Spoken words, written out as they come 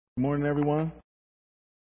Good morning, everyone.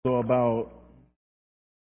 So about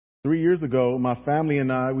 3 years ago, my family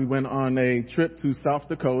and I, we went on a trip to South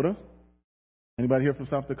Dakota. Anybody here from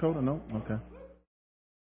South Dakota? No? Okay.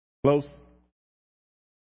 Close.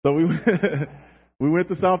 So we we went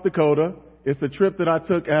to South Dakota. It's a trip that I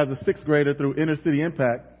took as a sixth grader through Inner City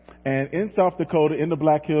Impact. And in South Dakota, in the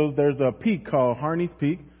Black Hills, there's a peak called Harney's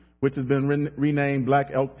Peak, which has been renamed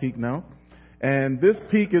Black Elk Peak now. And this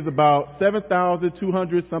peak is about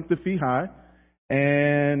 7,200 something feet high.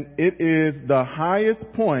 And it is the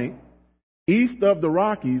highest point east of the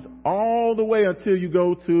Rockies all the way until you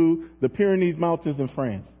go to the Pyrenees Mountains in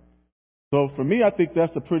France. So for me, I think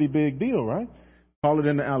that's a pretty big deal, right? Call it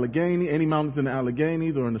in the Allegheny, any mountains in the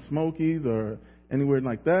Alleghenies or in the Smokies or anywhere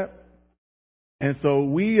like that. And so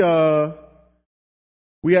we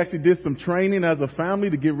actually did some training as a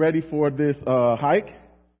family to get ready for this hike.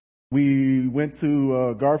 We went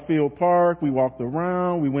to Garfield Park. We walked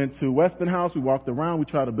around. We went to Westinghouse. We walked around. We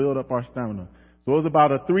tried to build up our stamina. So it was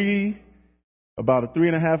about a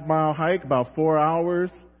 3.5 mile hike, about 4 hours.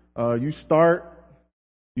 You start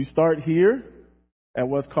here at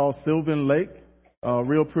what's called Sylvan Lake,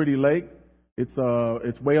 real pretty lake.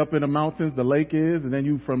 It's way up in the mountains. The lake is, and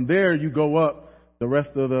then from there you go up the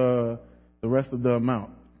rest of the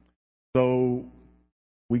mount. So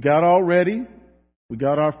we got all ready. We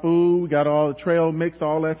got our food, we got all the trail mix,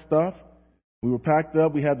 all that stuff. We were packed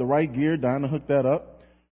up, we had the right gear, Dinah hooked that up.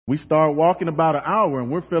 We started walking about an hour and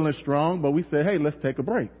we're feeling strong, but we said, hey, let's take a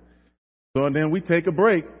break. So and then we take a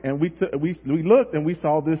break and we looked and we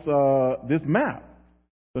saw this map.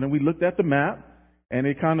 So then we looked at the map and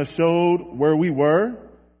it kind of showed where we were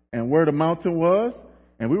and where the mountain was.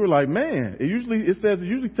 And we were like, man, it says it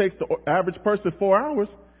usually takes the average person 4 hours,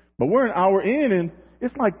 but we're an hour in and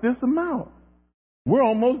it's like this amount. We're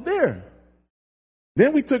almost there.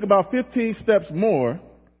 Then we took about 15 steps more,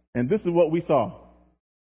 and this is what we saw.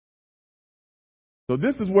 So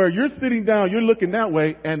this is where you're sitting down, you're looking that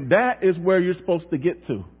way, and that is where you're supposed to get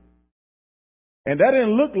to. And that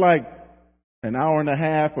didn't look like an hour and a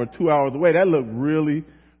half or 2 hours away. That looked really,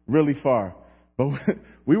 really far. But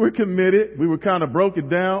we were committed. We were kind of broke it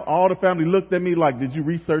down. All the family looked at me like, did you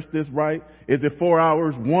research this right? Is it 4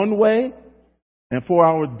 hours one way? And 4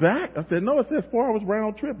 hours back? I said, no, it says 4 hours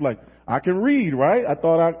round trip. Like, I can read, right? I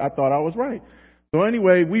thought I was right. So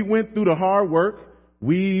anyway, we went through the hard work.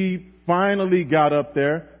 We finally got up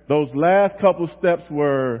there. Those last couple steps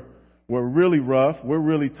were really rough. We're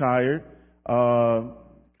really tired.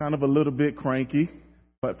 Kind of a little bit cranky,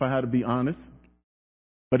 if I had to be honest.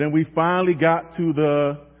 But then we finally got to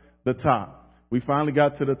the top. We finally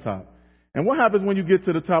got to the top. And what happens when you get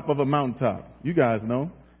to the top of a mountaintop? You guys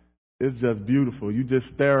know. It's just beautiful. You just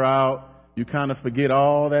stare out. You kind of forget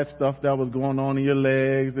all that stuff that was going on in your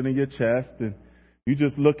legs and in your chest. And you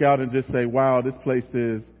just look out and just say, wow, this place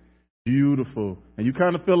is beautiful. And you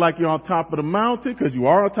kind of feel like you're on top of the mountain because you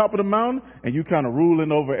are on top of the mountain and you kind of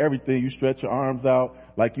ruling over everything. You stretch your arms out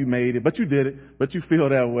like you made it, but you did it, but you feel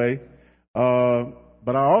that way.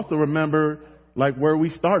 But I also remember like where we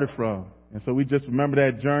started from. And so we just remember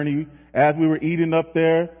that journey as we were eating up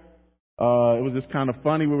there. It was just kind of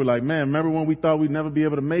funny. We were like, man, remember when we thought we'd never be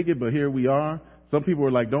able to make it, but here we are. Some people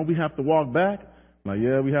were like, don't we have to walk back? I'm like,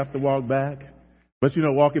 yeah, we have to walk back. But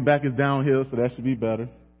walking back is downhill, so that should be better.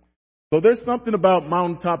 So there's something about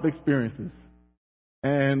mountaintop experiences.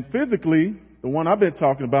 And physically, the one I've been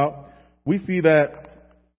talking about, we see that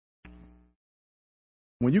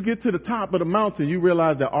when you get to the top of the mountain, you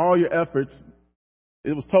realize that all your efforts,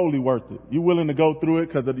 it was totally worth it. You're willing to go through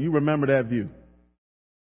it because you remember that view.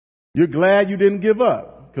 You're glad you didn't give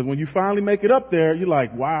up because when you finally make it up there, you're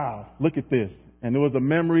like, wow, look at this. And there was a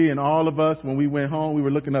memory in all of us when we went home. We were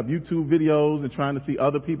looking up YouTube videos and trying to see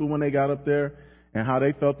other people when they got up there and how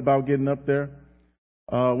they felt about getting up there.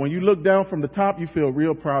 When you look down from the top, you feel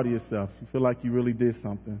real proud of yourself. You feel like you really did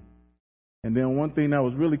something. And then one thing that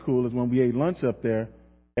was really cool is when we ate lunch up there,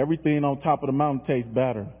 everything on top of the mountain tastes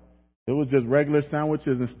better. It was just regular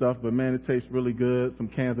sandwiches and stuff, but man, it tastes really good. Some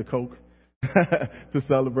cans of Coke. To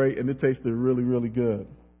celebrate, and it tasted really, really good.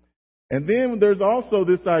 And then there's also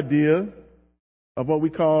this idea of what we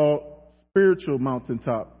call spiritual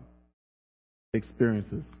mountaintop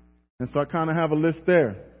experiences. And so I kind of have a list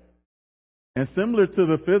there. And similar to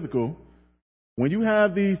the physical, when you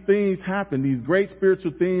have these things happen, these great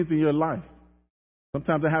spiritual things in your life,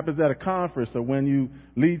 sometimes it happens at a conference or when you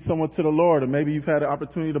lead someone to the Lord, or maybe you've had an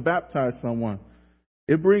opportunity to baptize someone.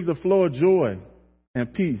 It brings a flow of joy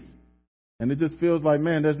and peace. And it just feels like,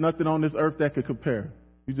 man, there's nothing on this earth that could compare.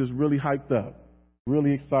 You're just really hyped up,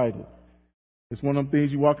 really excited. It's one of them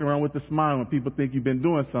things you walk around with a smile when people think you've been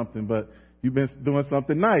doing something, but You've been doing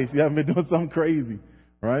something nice. You haven't been doing something crazy,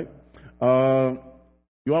 right?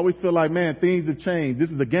 You always feel like, man, things have changed. This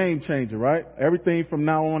is a game changer, right? Everything from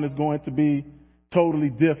now on is going to be totally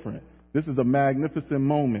different. This is a magnificent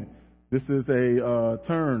moment. This is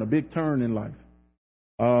a big turn in life.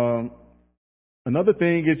 Another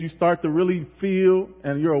thing is you start to really feel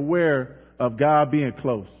and you're aware of God being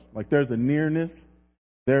close. Like there's a nearness.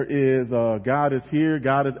 There is, God is here.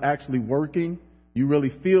 God is actually working. You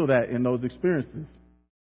really feel that in those experiences.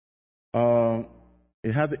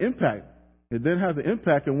 It has an impact. It then has an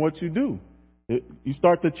impact on what you do. You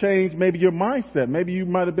start to change maybe your mindset. Maybe you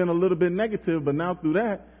might have been a little bit negative, but now through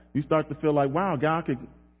that, you start to feel like, wow, God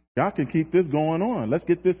can keep this going on. Let's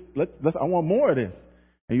get this. I want more of this.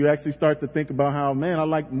 And you actually start to think about how, man, I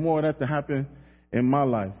like more of that to happen in my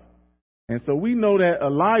life. And so we know that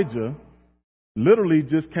Elijah literally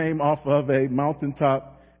just came off of a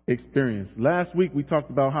mountaintop experience. Last week we talked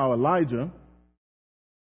about how Elijah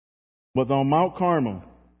was on Mount Carmel.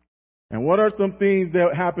 And what are some things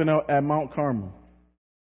that happened at Mount Carmel?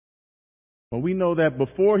 Well, we know that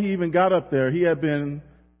before he even got up there, he had been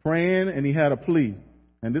praying and he had a plea.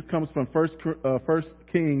 And this comes from 1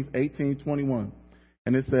 Kings 18:21.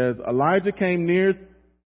 And it says, Elijah came near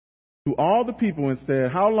to all the people and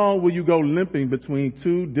said, how long will you go limping between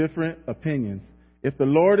two different opinions? If the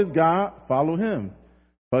Lord is God, follow him.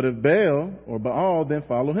 But if Baal or Baal, then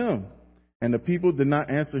follow him. And the people did not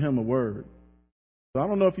answer him a word. So I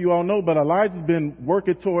don't know if you all know, but Elijah's been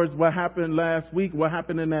working towards what happened last week, what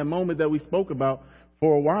happened in that moment that we spoke about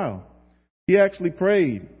for a while. He actually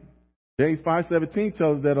prayed. James 5:17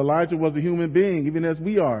 tells us that Elijah was a human being, even as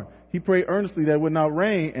we are. He prayed earnestly that it would not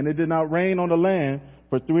rain, and it did not rain on the land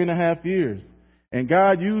for 3.5 years. And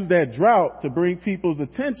God used that drought to bring people's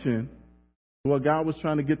attention to what God was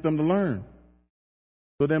trying to get them to learn.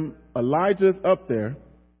 So then Elijah's up there,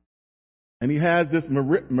 and he has this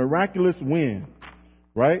miraculous wind,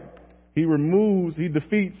 right? He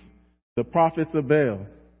defeats the prophets of Baal.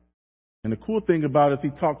 And the cool thing about it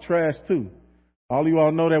is he talked trash too. All you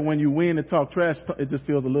all know that when you win and talk trash, it just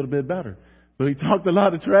feels a little bit better. So he talked a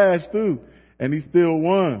lot of trash too, and he still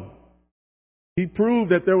won. He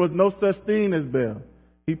proved that there was no such thing as Baal.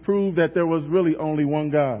 He proved that there was really only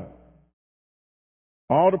one God.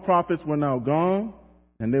 All the prophets were now gone,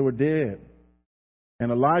 and they were dead.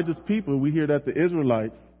 And Elijah's people, we hear that the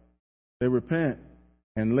Israelites, they repent.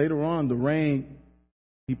 And later on, the rain,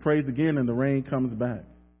 he prays again, and the rain comes back.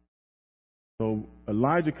 So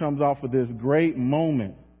Elijah comes off of this great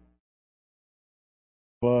moment.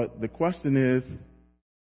 But the question is,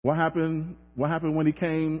 what happened when he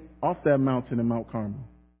came off that mountain in Mount Carmel?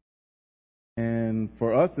 And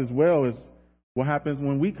for us as well is what happens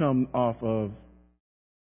when we come off of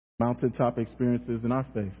mountaintop experiences in our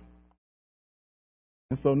faith.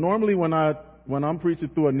 And so normally when I'm preaching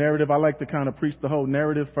through a narrative, I like to kind of preach the whole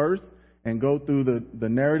narrative first and go through the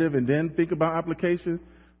narrative and then think about application.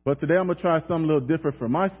 But today I'm going to try something a little different for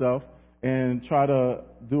myself and try to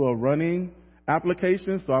do a running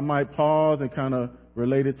application. So I might pause and kind of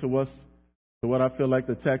relate it to what I feel like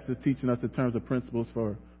the text is teaching us in terms of principles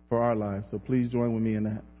for our lives. So please join with me in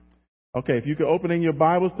that. Okay, if you could open in your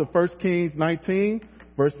Bibles to 1 Kings 19,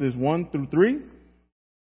 verses 1 through 3.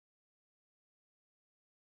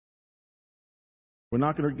 We're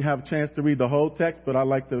not going to have a chance to read the whole text, but I'd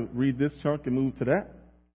like to read this chunk and move to that.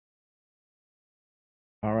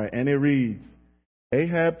 All right, and it reads,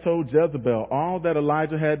 Ahab told Jezebel all that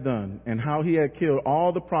Elijah had done and how he had killed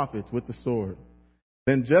all the prophets with the sword.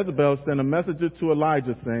 Then Jezebel sent a messenger to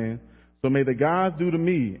Elijah saying, so may the gods do to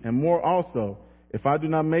me and more also, if I do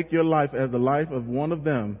not make your life as the life of one of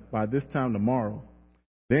them by this time tomorrow.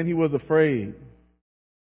 Then he was afraid.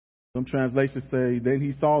 Some translations say, then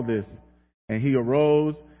he saw this, and he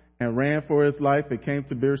arose and ran for his life and came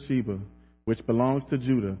to Beersheba, which belongs to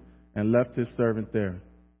Judah, and left his servant there.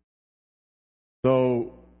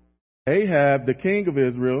 So Ahab, the king of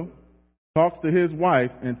Israel, talks to his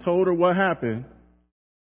wife and told her what happened,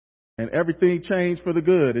 and everything changed for the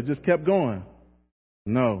good. It just kept going.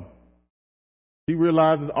 No. She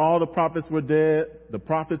realizes all the prophets were dead, the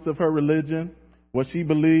prophets of her religion, what she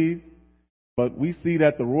believed, but we see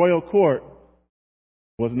that the royal court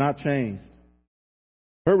was not changed.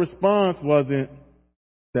 Her response wasn't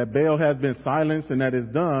that Baal has been silenced and that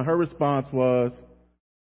it's done. Her response was,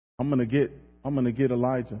 I'm going to get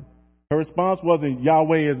Elijah. Her response wasn't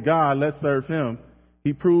Yahweh is God, let's serve him.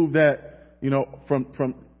 He proved that,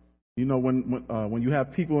 from when you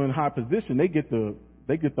have people in high position, they get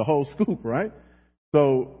the whole scoop, right?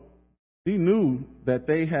 So he knew that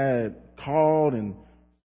they had called and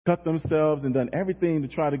cut themselves and done everything to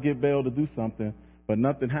try to get Baal to do something, but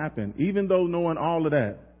nothing happened. Even though knowing all of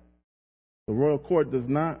that, the royal court does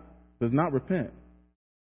not repent.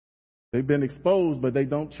 They've been exposed, but they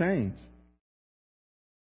don't change.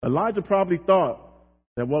 Elijah probably thought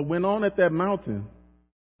that what went on at that mountain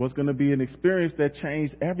was going to be an experience that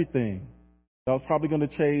changed everything. That was probably going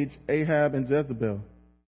to change Ahab and Jezebel.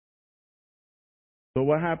 So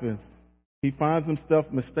what happens? He finds himself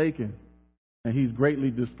mistaken, and he's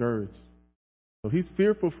greatly discouraged. So he's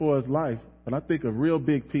fearful for his life, but I think a real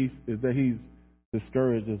big piece is that he's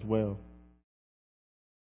discouraged as well.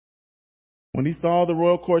 When he saw the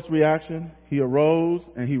royal court's reaction, he arose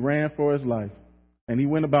and he ran for his life. And he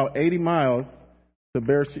went about 80 miles to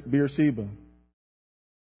Beersheba.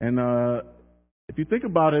 And if you think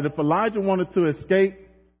about it, if Elijah wanted to escape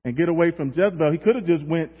and get away from Jezebel, he could have just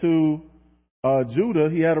went to Judah.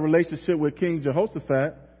 He had a relationship with King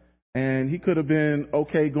Jehoshaphat, and he could have been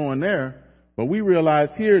okay going there. But we realize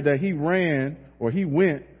here that he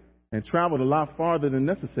went and traveled a lot farther than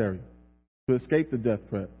necessary to escape the death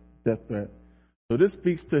threat. So this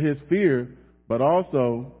speaks to his fear, but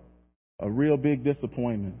also a real big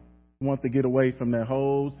disappointment. He wanted to get away from that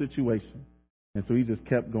whole situation. And so he just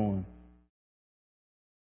kept going.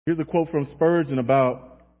 Here's a quote from Spurgeon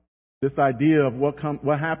about this idea of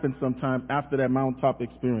what happens sometime after that mountaintop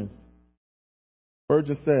experience.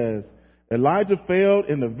 Spurgeon says, Elijah failed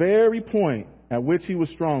in the very point at which he was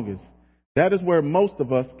strongest. That is where most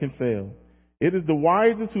of us can fail. It is the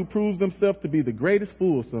wisest who proves themselves to be the greatest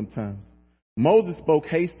fools sometimes. Moses spoke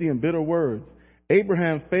hasty and bitter words.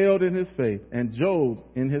 Abraham failed in his faith, and Job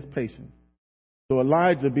in his patience. So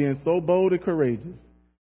Elijah, being so bold and courageous,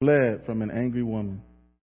 fled from an angry woman.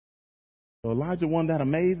 So Elijah won that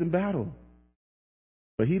amazing battle.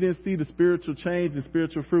 But he didn't see the spiritual change and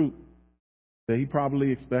spiritual fruit that he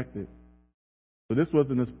probably expected. So this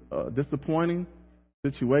was a disappointing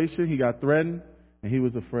situation. He got threatened, and he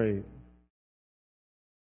was afraid.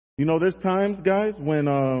 You know, there's times, guys,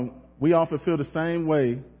 when we often feel the same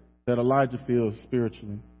way that Elijah feels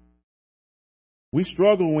spiritually. We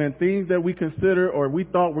struggle when things that we consider or we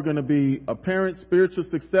thought were going to be apparent spiritual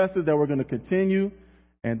successes that were going to continue,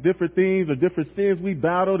 and different things or different sins we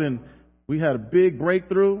battled, and we had a big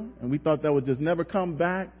breakthrough, and we thought that would just never come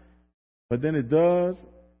back. But then it does,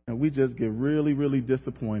 and we just get really, really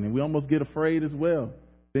disappointed. We almost get afraid as well,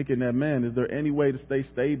 thinking that, man, is there any way to stay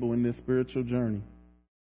stable in this spiritual journey?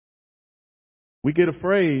 We get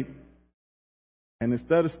afraid, and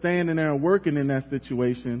instead of standing there and working in that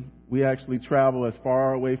situation, we actually travel as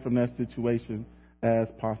far away from that situation as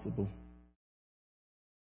possible.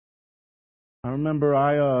 I remember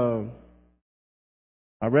I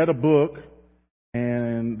read a book,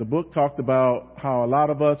 and the book talked about how a lot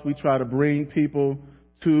of us, we try to bring people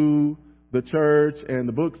to the church, and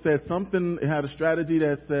the book said something, it had a strategy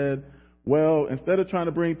that said, well, instead of trying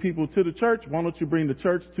to bring people to the church, why don't you bring the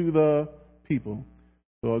church to the people?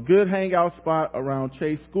 So a good hangout spot around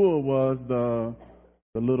Chase School was the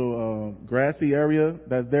little grassy area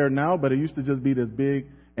that's there now, but it used to just be this big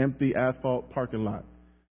empty asphalt parking lot.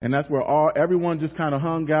 And that's where everyone just kind of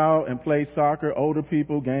hung out and played soccer, older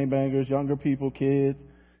people, gangbangers, younger people, kids.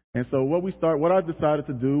 And so what I decided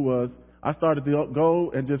to do was I started to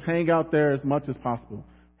go and just hang out there as much as possible.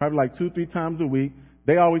 Probably like 2-3 times a week.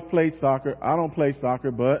 They always played soccer. I don't play soccer,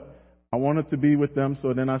 but I wanted to be with them.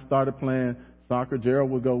 So then I started playing soccer. Gerald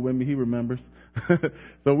would go with me. He remembers.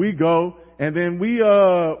 So we go, and then we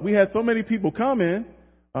had so many people come in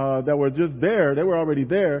that were just there. They were already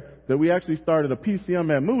there, that we actually started a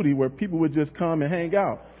PCM at Moody where people would just come and hang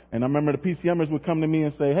out. And I remember the PCMers would come to me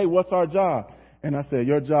and say, hey, what's our job? And I said,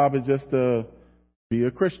 your job is just to be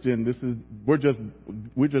a Christian. We're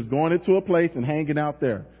just going into a place and hanging out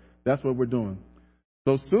there. That's what we're doing.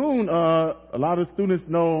 So soon, a lot of students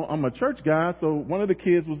know I'm a church guy. So one of the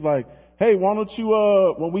kids was like, hey, why don't you,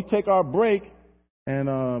 when we take our break,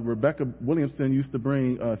 and Rebecca Williamson used to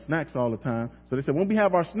bring snacks all the time. So they said, when we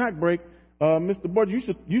have our snack break, Mr. Board,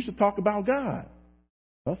 you should talk about God.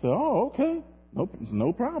 I said, oh, okay.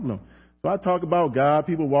 No problem. So I talk about God,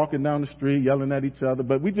 people walking down the street, yelling at each other,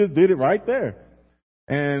 but we just did it right there.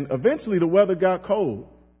 And eventually the weather got cold.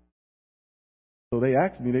 So they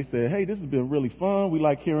asked me, they said, hey, this has been really fun. We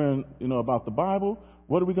like hearing, about the Bible.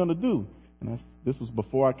 What are we going to do? And this was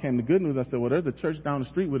before I came to Good News. I said, well, there's a church down the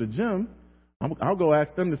street with a gym. I'll go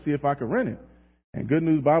ask them to see if I can rent it. And Good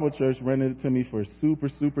News Bible Church rented it to me for super,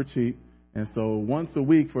 super cheap. And so once a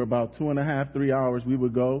week for about 2.5, 3 hours, we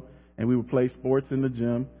would go and we would play sports in the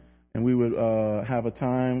gym, and we would have a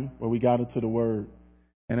time where we got into the Word.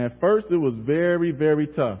 And at first it was very, very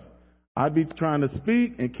tough. I'd be trying to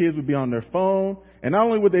speak, and kids would be on their phone. And not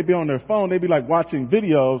only would they be on their phone, they'd be like watching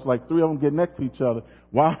videos, like three of them get next to each other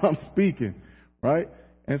while I'm speaking, right?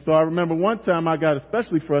 And so I remember one time I got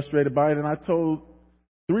especially frustrated by it, and I told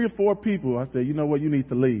 3 or 4 people, I said, you know what, you need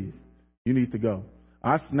to leave. You need to go.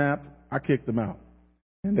 I snapped. I kicked them out.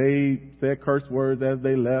 And they said curse words as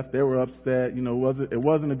they left. They were upset. You know, it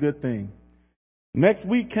wasn't a good thing. Next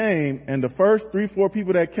week came, and the first 3, 4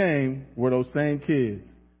 people that came were those same kids.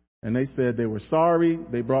 And they said they were sorry.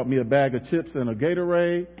 They brought me a bag of chips and a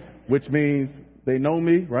Gatorade, which means they know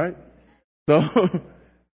me, right? So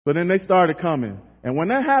then they started coming. And when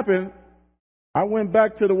that happened, I went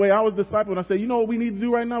back to the way I was discipled, and I said, you know what we need to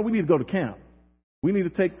do right now? We need to go to camp. We need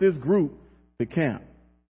to take this group to camp.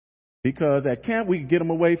 Because at camp, we can get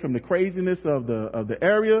them away from the craziness of the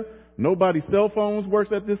area. Nobody's cell phones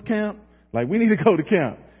works at this camp. Like, we need to go to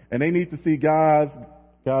camp. And they need to see God's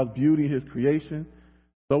beauty, His creation.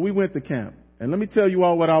 So we went to camp. And let me tell you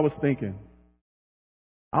all what I was thinking.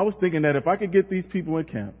 I was thinking that if I could get these people in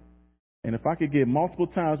camp, and if I could get multiple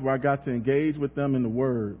times where I got to engage with them in the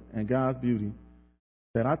Word and God's beauty,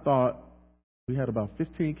 that I thought we had about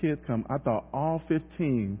 15 kids come. I thought all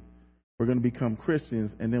 15 were going to become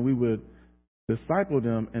Christians, and then we would disciple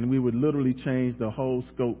them, and we would literally change the whole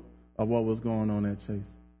scope of what was going on at Chase.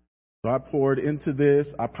 So I poured into this.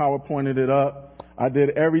 I PowerPointed it up. I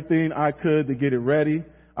did everything I could to get it ready.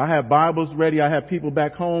 I had Bibles ready. I had people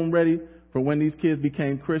back home ready for when these kids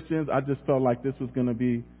became Christians. I just felt like this was going to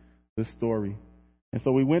be the story. And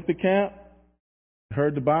so we went to camp,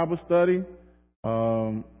 heard the Bible study.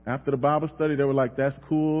 After the Bible study, they were like, that's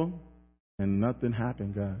cool. And nothing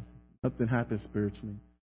happened, guys. Nothing happened spiritually.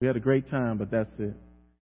 We had a great time, but that's it.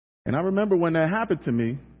 And I remember when that happened to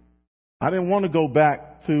me, I didn't want to go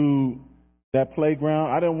back to that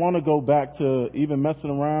playground. I didn't want to go back to even messing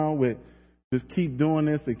around with just keep doing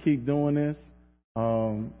this and keep doing this.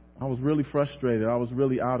 I was really frustrated. I was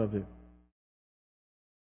really out of it.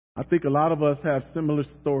 I think a lot of us have similar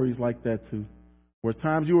stories like that too, where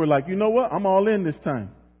times you were like, you know what? I'm all in this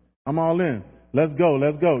time. I'm all in. Let's go.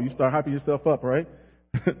 Let's go. You start hyping yourself up, right?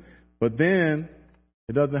 But then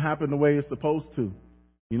it doesn't happen the way it's supposed to.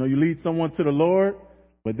 You know, you lead someone to the Lord,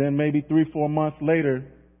 but then maybe 3, 4 months later,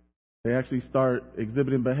 they actually start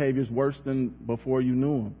exhibiting behaviors worse than before you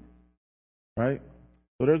knew them, right?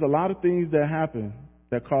 So there's a lot of things that happen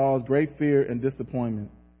that cause great fear and disappointment.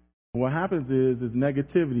 And what happens is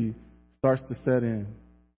negativity starts to set in.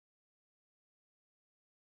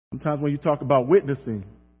 Sometimes when you talk about witnessing,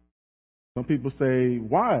 some people say,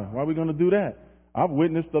 why? Why are we going to do that? I've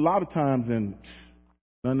witnessed a lot of times and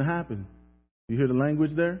nothing happened. You hear the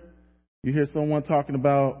language there? You hear someone talking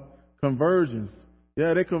about conversions.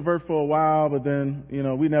 Yeah, they convert for a while, but then,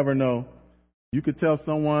 we never know. You could tell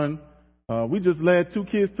someone, we just led 2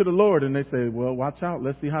 kids to the Lord, and they say, well, watch out.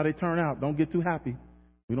 Let's see how they turn out. Don't get too happy.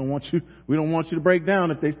 We don't want you to break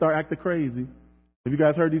down if they start acting crazy. Have you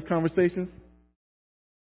guys heard these conversations?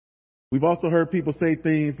 We've also heard people say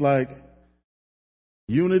things like,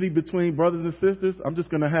 unity between brothers and sisters. I'm just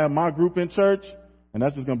going to have my group in church, and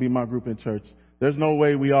that's just going to be my group in church. There's no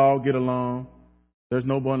way we all get along. There's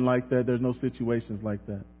no one like that. There's no situations like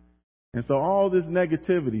that. And so all this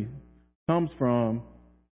negativity comes from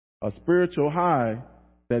a spiritual high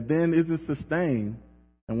that then isn't sustained.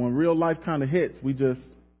 And when real life kind of hits, we just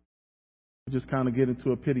kind of get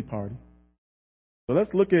into a pity party. So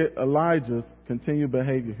let's look at Elijah's continued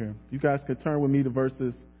behavior here. You guys can turn with me to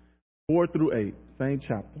verses 4 through 8, same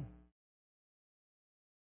chapter.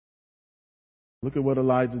 Look at what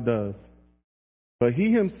Elijah does. But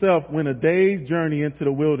he himself went a day's journey into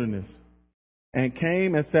the wilderness and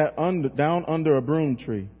came and sat down under a broom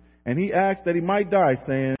tree. And he asked that he might die,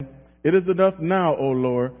 saying, it is enough now, O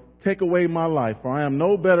Lord, take away my life, for I am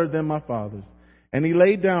no better than my fathers. And he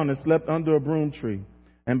lay down and slept under a broom tree.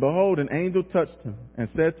 And behold, an angel touched him and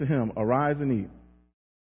said to him, arise and eat.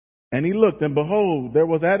 And he looked, and behold, there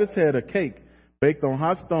was at his head a cake baked on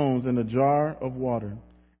hot stones and a jar of water.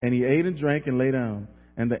 And he ate and drank and lay down.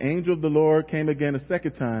 And the angel of the Lord came again a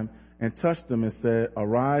second time and touched him and said,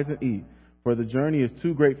 arise and eat, for the journey is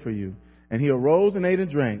too great for you. And he arose and ate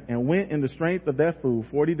and drank and went in the strength of that food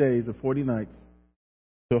 40 days and 40 nights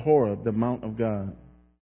to Horeb, the mount of God.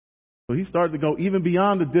 So he started to go even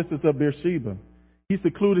beyond the distance of Beersheba. He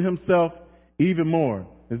secluded himself even more.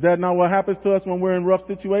 Is that not what happens to us when we're in rough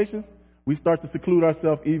situations? We start to seclude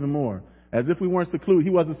ourselves even more. As if we weren't secluded. He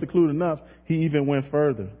wasn't secluded enough. He even went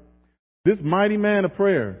further. This mighty man of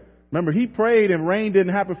prayer. Remember, he prayed and rain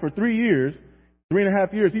didn't happen for 3 years,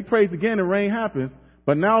 3.5 years. He prays again and rain happens.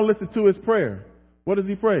 But now listen to his prayer. What does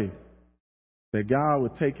he pray? That God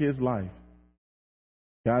would take his life.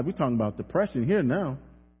 God, we're talking about depression here now.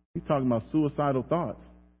 We're talking about suicidal thoughts,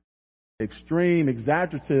 extreme,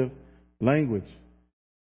 exaggerative language.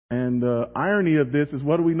 And the irony of this is,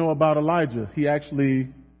 what do we know about Elijah? He actually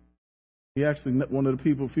one of the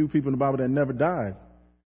few people in the Bible that never dies.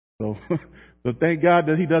 So, so thank God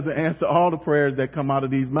that he doesn't answer all the prayers that come out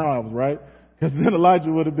of these mouths, right? Because then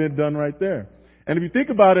Elijah would have been done right there. And if you think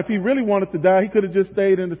about it, if he really wanted to die, he could have just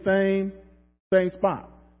stayed in the same spot.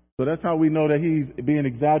 So that's how we know that he's being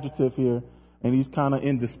exaggerative here, and he's kind of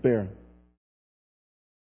in despair.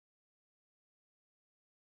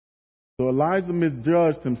 So Elijah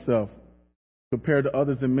misjudged himself compared to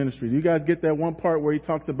others in ministry. Do you guys get that one part where he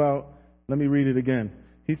talks about, let me read it again.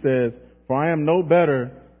 He says, "For I am no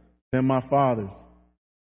better than my fathers."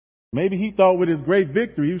 Maybe he thought with his great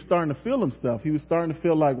victory, he was starting to feel himself. He was starting to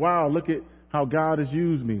feel like, wow, look at how God has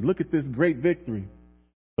used me. Look at this great victory.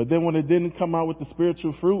 But then when it didn't come out with the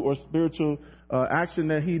spiritual fruit or spiritual action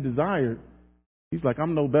that he desired, he's like,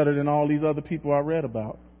 I'm no better than all these other people I read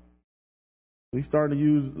about. So he's starting to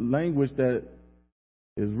use language that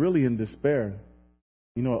is really in despair.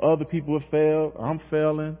 You know, other people have failed. I'm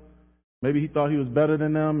failing. Maybe he thought he was better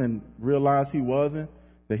than them and realized he wasn't,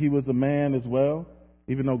 that he was a man as well,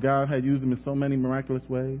 even though God had used him in so many miraculous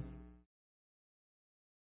ways.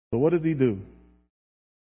 So what does he do?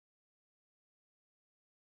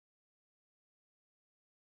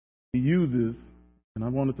 He uses, and I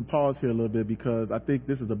wanted to pause here a little bit because I think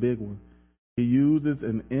this is a big one. He uses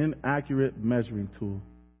an inaccurate measuring tool.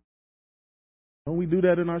 Don't we do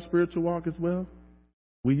that in our spiritual walk as well?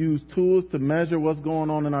 We use tools to measure what's going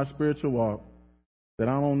on in our spiritual walk that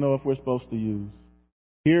I don't know if we're supposed to use.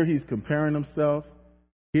 Here he's comparing himself.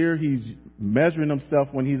 Here he's measuring himself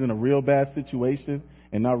when he's in a real bad situation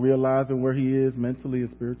and not realizing where he is mentally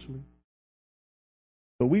and spiritually.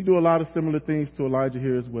 So we do a lot of similar things to Elijah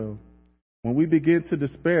here as well. When we begin to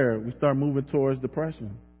despair, we start moving towards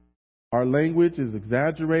depression. Our language is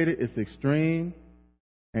exaggerated, it's extreme,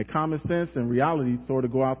 and common sense and reality sort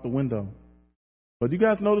of go out the window. But you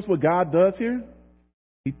guys notice what God does here?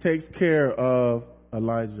 He takes care of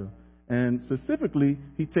Elijah. And specifically,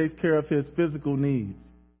 he takes care of his physical needs.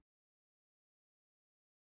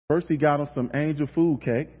 First, he got him some angel food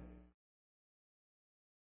cake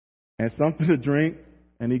and something to drink,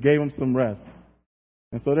 and he gave him some rest.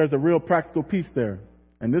 And so there's a real practical piece there.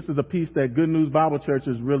 And this is a piece that Good News Bible Church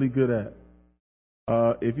is really good at.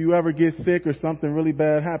 If you ever get sick or something really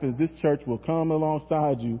bad happens, this church will come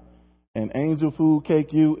alongside you and angel food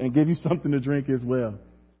cake you and give you something to drink as well.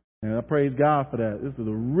 And I praise God for that. This is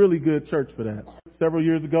a really good church for that. Several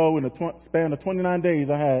years ago, in a span of 29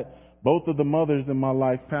 days, I had both of the mothers in my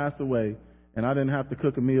life pass away, and I didn't have to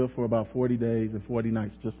cook a meal for about 40 days and 40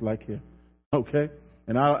 nights, just like here. Okay?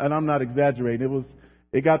 And I'm not exaggerating.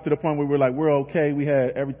 It got to the point where we were like, we're okay. We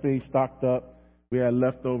had everything stocked up. We had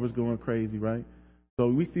leftovers going crazy, right? So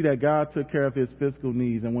we see that God took care of his physical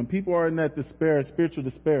needs. And when people are in that despair, spiritual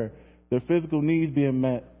despair, their physical needs being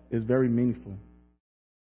met is very meaningful.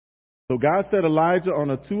 So God sent Elijah on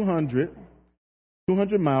a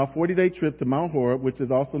 200-mile, 40-day trip to Mount Horeb, which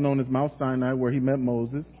is also known as Mount Sinai, where he met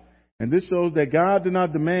Moses. And this shows that God did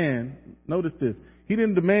not demand, notice this, he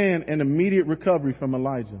didn't demand an immediate recovery from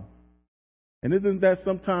Elijah. And isn't that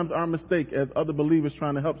sometimes our mistake as other believers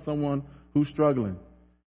trying to help someone who's struggling?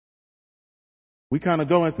 We kind of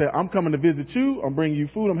go and say, I'm coming to visit you. I'm bringing you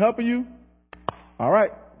food. I'm helping you. All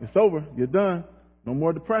right, it's over. You're done. No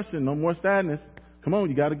more depression. No more sadness. Come on,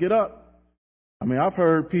 you got to get up. I mean, I've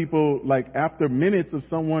heard people, like, after minutes of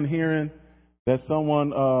someone hearing that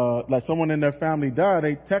someone in their family died,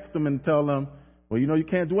 they text them and tell them, well, you know, you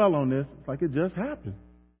can't dwell on this. It's like it just happened.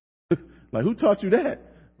 Like, who taught you that?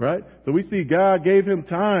 Right? So we see God gave him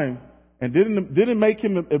time and didn't make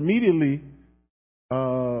him immediately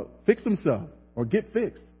fix himself or get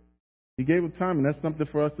fixed. He gave him time, and that's something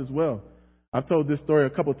for us as well. I've told this story a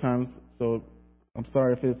couple times, so I'm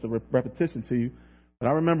sorry if it's a repetition to you. But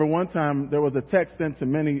I remember one time there was a text sent to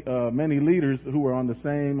many leaders who were on the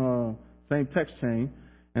same text chain,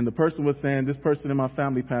 and the person was saying, this person in my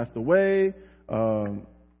family passed away. I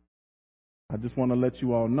just want to let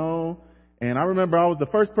you all know. And I remember I was the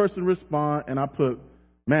first person to respond, and I put,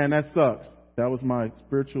 man, that sucks. That was my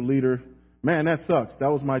spiritual leader. Man, that sucks. That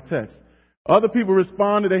was my text. Other people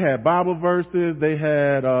responded. They had Bible verses. They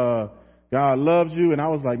had God loves you. And I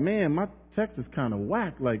was like, man, my text is kind of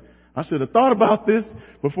whack. Like, I should have thought about this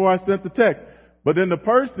before I sent the text. But then the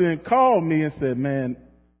person called me and said, man,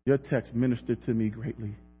 your text ministered to me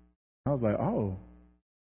greatly. I was like, oh,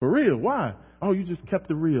 for real? Why? Oh, you just kept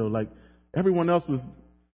it real. Like, everyone else was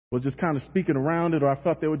just kind of speaking around it, or I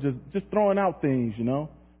felt they were just throwing out things, you know.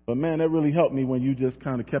 But man, that really helped me when you just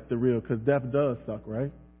kind of kept it real, because death does suck,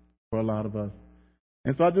 right? For a lot of us.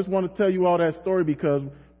 And so I just want to tell you all that story because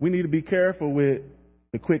we need to be careful with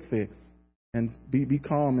the quick fix and be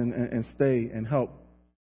calm and stay and help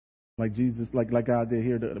like Jesus, like God did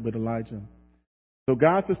here with Elijah. So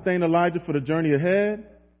God sustained Elijah for the journey ahead,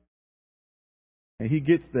 and he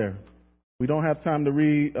gets there. We don't have time to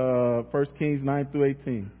read 1 Kings 9 through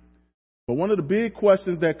 18. But one of the big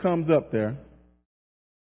questions that comes up there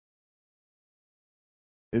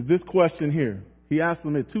is this question here. He asked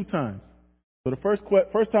him it 2 times. So the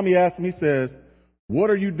first time he asked him, he says, "What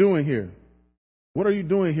are you doing here? What are you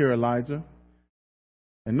doing here, Elijah?"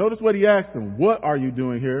 And notice what he asked him. What are you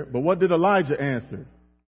doing here? But what did Elijah answer?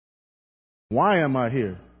 Why am I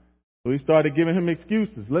here? So he started giving him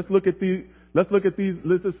excuses. Let's look at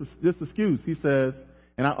this excuse. He says,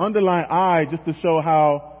 and I underline I just to show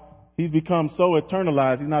how he's become so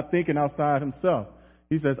eternalized. He's not thinking outside himself.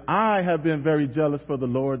 He says, I have been very jealous for the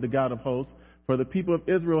Lord, the God of hosts, for the people of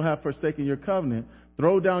Israel have forsaken your covenant,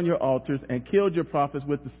 thrown down your altars, and killed your prophets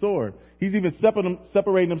with the sword. He's even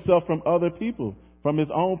separating himself from other people, from his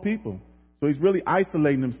own people. So he's really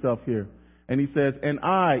isolating himself here. And he says, and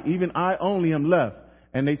I, even I only am left,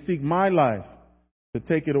 and they seek my life to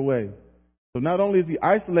take it away. So not only is he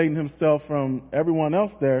isolating himself from everyone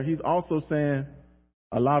else there, he's also saying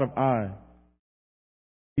a lot of I.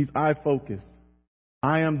 He's I-focused.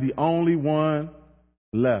 I am the only one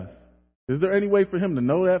left. Is there any way for him to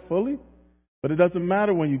know that fully? But it doesn't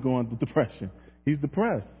matter when you go into depression. He's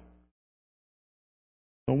depressed.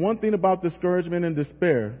 So one thing about discouragement and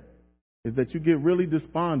despair is that you get really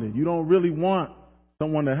despondent. You don't really want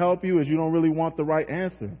someone to help you, as you don't really want the right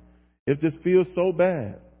answer. It just feels so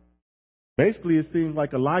bad. Basically, it seems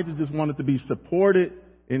like Elijah just wanted to be supported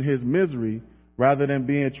in his misery rather than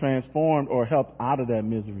being transformed or helped out of that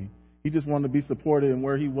misery. He just wanted to be supported in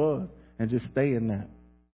where he was and just stay in that.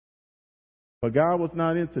 But God was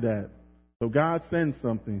not into that. So God sends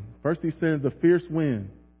something. First, he sends a fierce wind.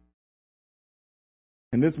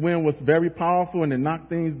 And this wind was very powerful, and it knocked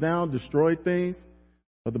things down, destroyed things.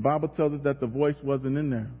 But the Bible tells us that the voice wasn't in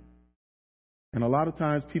there. And a lot of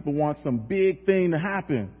times people want some big thing to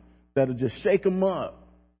happen that'll just shake them up.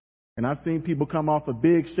 And I've seen people come off of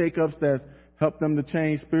big shakeups that help them to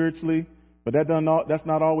change spiritually, but that's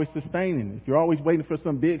not always sustaining. If you're always waiting for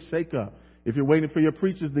some big shakeup, if you're waiting for your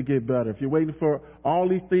preachers to get better, if you're waiting for all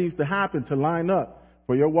these things to happen, to line up,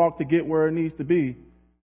 for your walk to get where it needs to be,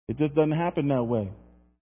 it just doesn't happen that way.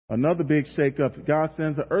 Another big shakeup, God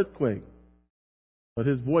sends an earthquake. But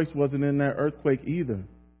his voice wasn't in that earthquake either.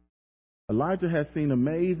 Elijah has seen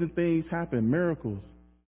amazing things happen, miracles.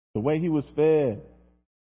 The way he was fed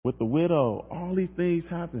with the widow, all these things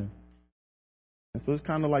happen. And so it's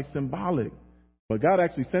kind of like symbolic. But God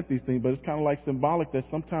actually sent these things, but it's kind of like symbolic that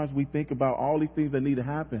sometimes we think about all these things that need to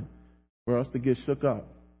happen for us to get shook up.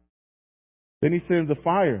 Then he sends a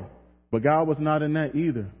fire, but God was not in that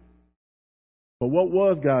either. But what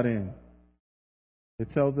was God in? It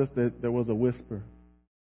tells us that there was a whisper.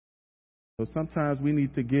 So sometimes we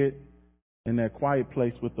need to get in that quiet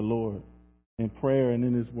place with the Lord, in prayer and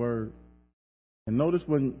in his word. And notice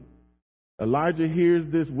when Elijah hears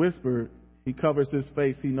this whisper, he covers his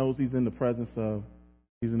face. He knows he's in the presence of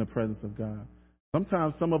God.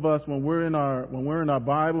 Sometimes some of us, when we're in our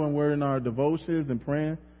Bible and we're in our devotions and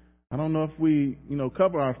praying, I don't know if we,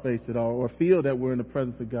 cover our face at all or feel that we're in the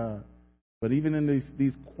presence of God. But even in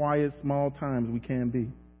these quiet, small times, we can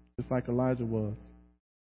be, just like Elijah was.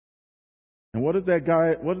 And what does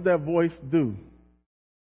that voice do?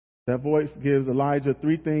 That voice gives Elijah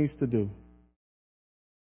 3 things to do.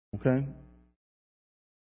 Okay?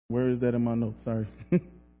 Where is that in my notes? Sorry.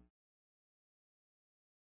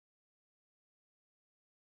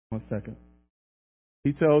 1 second.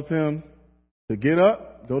 He tells him to get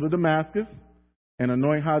up, go to Damascus, and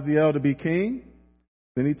anoint Hazael to be king.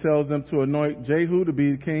 Then he tells them to anoint Jehu to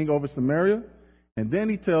be king over Samaria. And then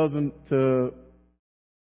he tells them to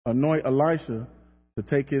anoint Elisha to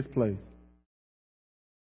take his place.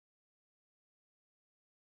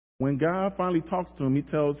 When God finally talks to him, he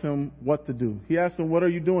tells him what to do. He asks him, what are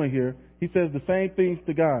you doing here? He says the same things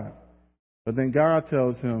to God. But then God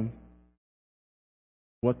tells him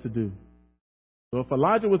what to do. So if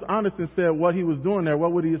Elijah was honest and said what he was doing there,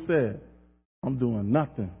 what would he have said? I'm doing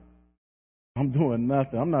nothing. I'm doing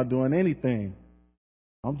nothing. I'm not doing anything.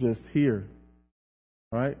 I'm just here.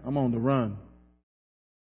 Right? I'm on the run.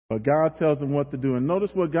 But God tells him what to do. And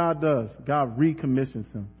notice what God does. God recommissions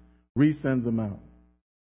him. Resends him out.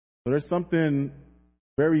 So there's something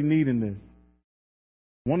very neat in this.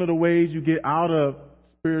 One of the ways you get out of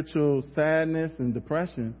spiritual sadness and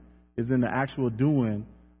depression is in the actual doing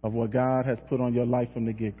of what God has put on your life from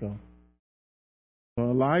the get-go. So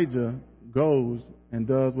Elijah goes and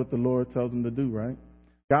does what the Lord tells him to do, right?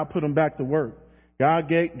 God put him back to work. God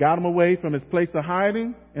got him away from his place of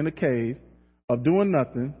hiding in the cave, of doing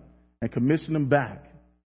nothing, and commissioned him back.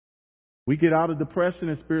 We get out of depression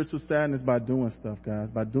and spiritual sadness by doing stuff, guys,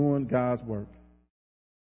 by doing God's work.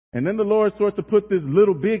 And then the Lord starts to put this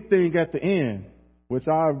little big thing at the end, which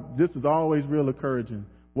this is always real encouraging.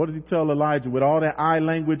 What does he tell Elijah? With all that I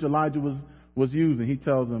language Elijah was using, he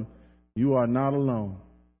tells him, you are not alone.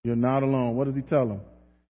 You're not alone. What does he tell him?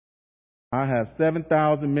 I have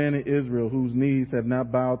 7,000 men in Israel whose knees have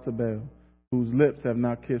not bowed to Baal, whose lips have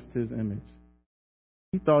not kissed his image.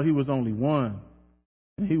 He thought he was only one,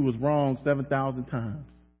 and he was wrong 7,000 times,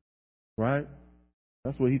 right?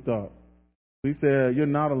 That's what he thought. He said, you're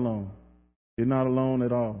not alone. You're not alone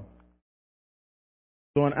at all.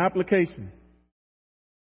 So an application,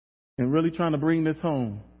 and really trying to bring this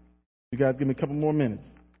home, you guys give me a couple more minutes.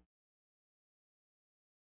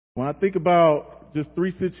 When I think about just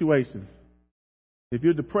 3 situations, if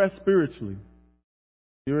you're depressed spiritually,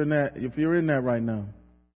 if you're in that right now,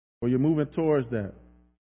 or you're moving towards that,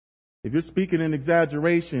 if you're speaking in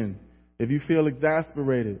exaggeration, if you feel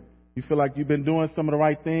exasperated, you feel like you've been doing some of the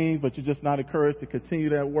right things, but you're just not encouraged to continue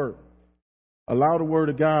that work, allow the Word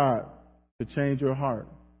of God to change your heart.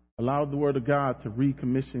 Allow the Word of God to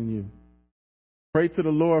recommission you. Pray to the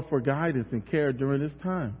Lord for guidance and care during this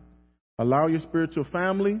time. Allow your spiritual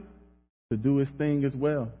family to do its thing as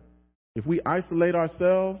well. If we isolate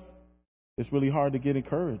ourselves, it's really hard to get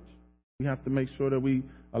encouraged. We have to make sure that we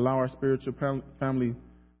allow our spiritual family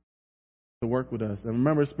to work with us. And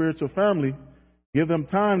remember, spiritual family, give them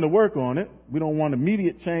time to work on it. We don't want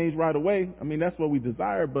immediate change right away. I mean, that's what we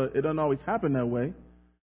desire, but it doesn't always happen that way.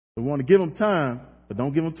 We want to give them time, but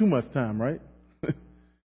don't give them too much time, right?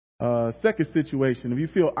 Second situation, if you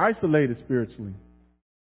feel isolated spiritually,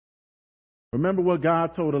 remember what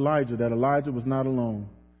God told Elijah, that Elijah was not alone,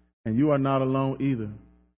 and you are not alone either.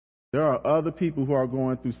 There are other people who are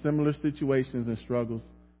going through similar situations and struggles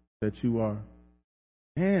that you are.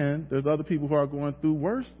 And there's other people who are going through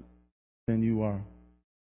worse than you are.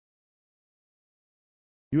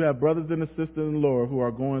 You have brothers and sisters in the Lord who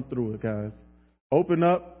are going through it, guys. Open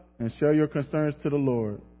up and share your concerns to the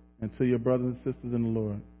Lord and to your brothers and sisters in the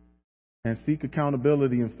Lord. And seek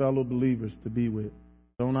accountability and fellow believers to be with.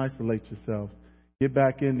 Don't isolate yourself. Get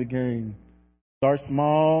back in the game. Start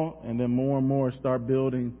small, and then more and more start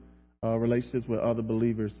building relationships with other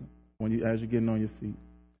believers as you're getting on your feet.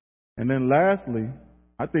 And then lastly,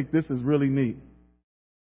 I think this is really neat.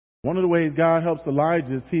 One of the ways God helps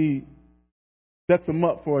Elijah is he sets him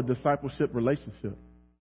up for a discipleship relationship.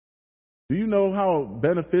 Do you know how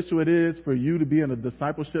beneficial it is for you to be in a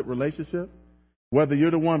discipleship relationship? Whether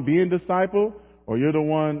you're the one being discipled or you're the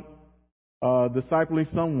one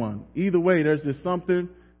discipling someone. Either way, there's just something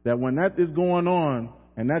that when that is going on,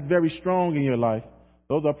 and that's very strong in your life,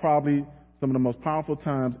 those are probably some of the most powerful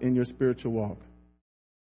times in your spiritual walk.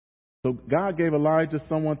 So God gave Elijah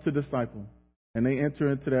someone to disciple, and they enter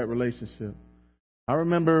into that relationship. I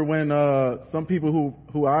remember when some people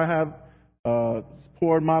who I have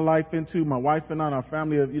poured my life into, my wife and I, and our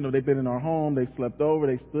family, they've been in our home, they slept over,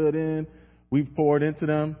 they stood in, we've poured into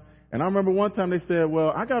them. And I remember one time they said,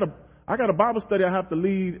 well, I got a Bible study I have to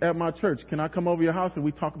lead at my church. Can I come over your house and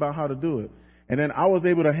we talk about how to do it? And then I was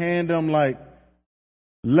able to hand them like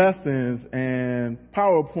lessons and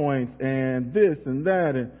PowerPoints and this and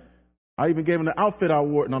that. And I even gave them the outfit I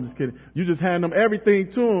wore. No, I'm just kidding. You just hand them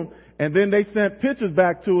everything to them. And then they sent pictures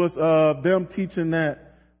back to us of them teaching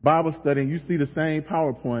that Bible study. And you see the same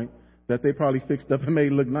PowerPoint that they probably fixed up and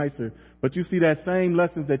made look nicer. But you see that same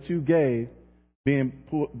lessons that you gave being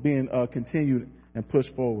continued and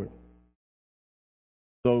pushed forward.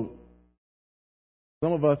 So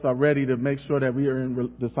some of us are ready to make sure that we are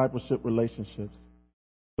in discipleship relationships.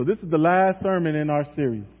 So this is the last sermon in our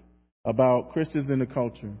series about Christians in the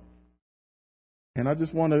culture. And I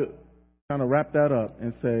just want to kind of wrap that up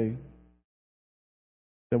and say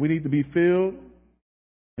that we need to be filled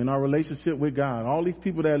in our relationship with God. All these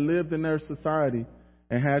people that lived in their society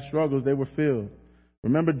and had struggles, they were filled.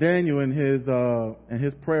 Remember Daniel in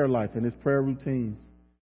his prayer life and his prayer routines.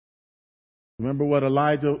 Remember what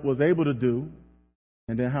Elijah was able to do,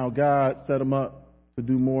 and then how God set him up to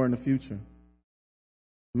do more in the future.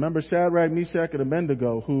 Remember Shadrach, Meshach, and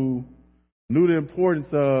Abednego, who knew the importance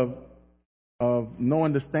of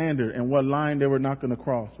knowing the standard and what line they were not going to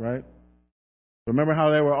cross, right? Remember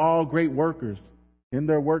how they were all great workers. In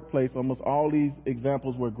their workplace, almost all these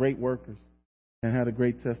examples were great workers and had a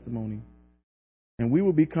great testimony. And we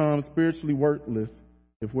will become spiritually worthless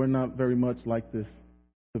if we're not very much like this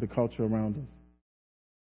to the culture around us.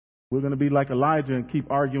 We're going to be like Elijah and keep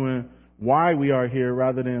arguing why we are here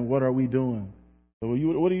rather than what are we doing. So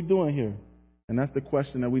what are you doing here? And that's the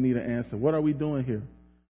question that we need to answer. What are we doing here?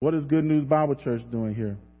 What is Good News Bible Church doing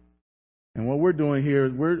here? And what we're doing here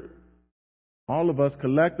is all of us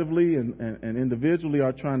collectively and individually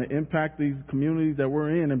are trying to impact these communities that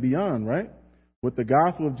we're in and beyond, right? With the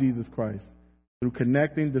gospel of Jesus Christ through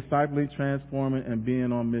connecting, discipling, transforming, and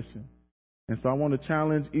being on mission. And so I want to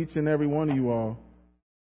challenge each and every one of you all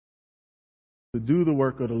to do the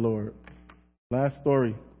work of the Lord. Last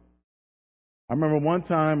story. I remember one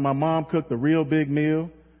time my mom cooked a real big meal.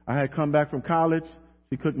 I had come back from college.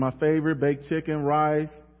 She cooked my favorite, baked chicken, rice.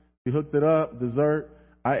 She hooked it up, dessert.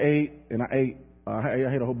 I ate. I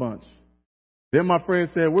ate a whole bunch. Then my friend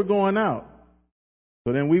said, we're going out.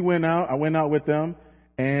 So then we went out. I went out with them.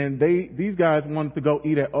 And these guys wanted to go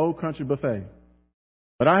eat at Old Country Buffet.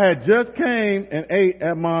 But I had just came and ate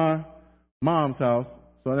at my mom's house.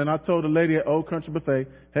 So then I told the lady at Old Country Buffet,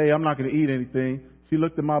 hey, I'm not going to eat anything. She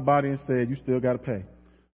looked at my body and said, you still got to pay.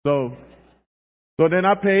 So then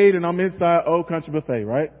I paid, and I'm inside Old Country Buffet,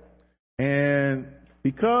 right? And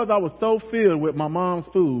because I was so filled with my mom's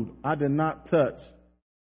food, I did not touch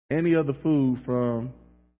any of the food from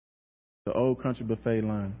the Old Country Buffet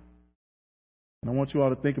line. And I want you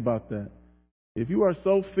all to think about that. If you are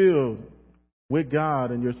so filled with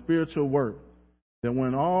God and your spiritual work, that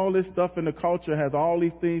when all this stuff in the culture has all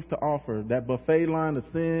these things to offer, that buffet line of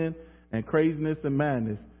sin and craziness and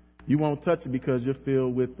madness, you won't touch it because you're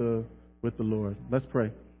filled with the Lord. Let's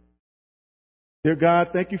pray. Dear God,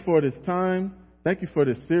 thank you for this time. Thank you for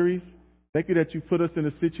this series. Thank you that you put us in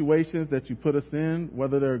the situations that you put us in,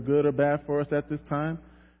 whether they're good or bad for us at this time.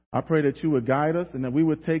 I pray that you would guide us and that we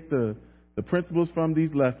would take the principles from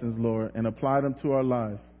these lessons, Lord, and apply them to our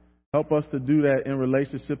lives. Help us to do that in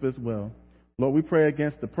relationship as well. Lord, we pray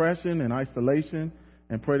against depression and isolation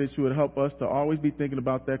and pray that you would help us to always be thinking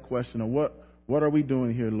about that question of what are we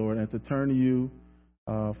doing here, Lord, and to turn to you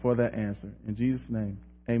for that answer. In Jesus' name,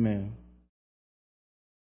 amen.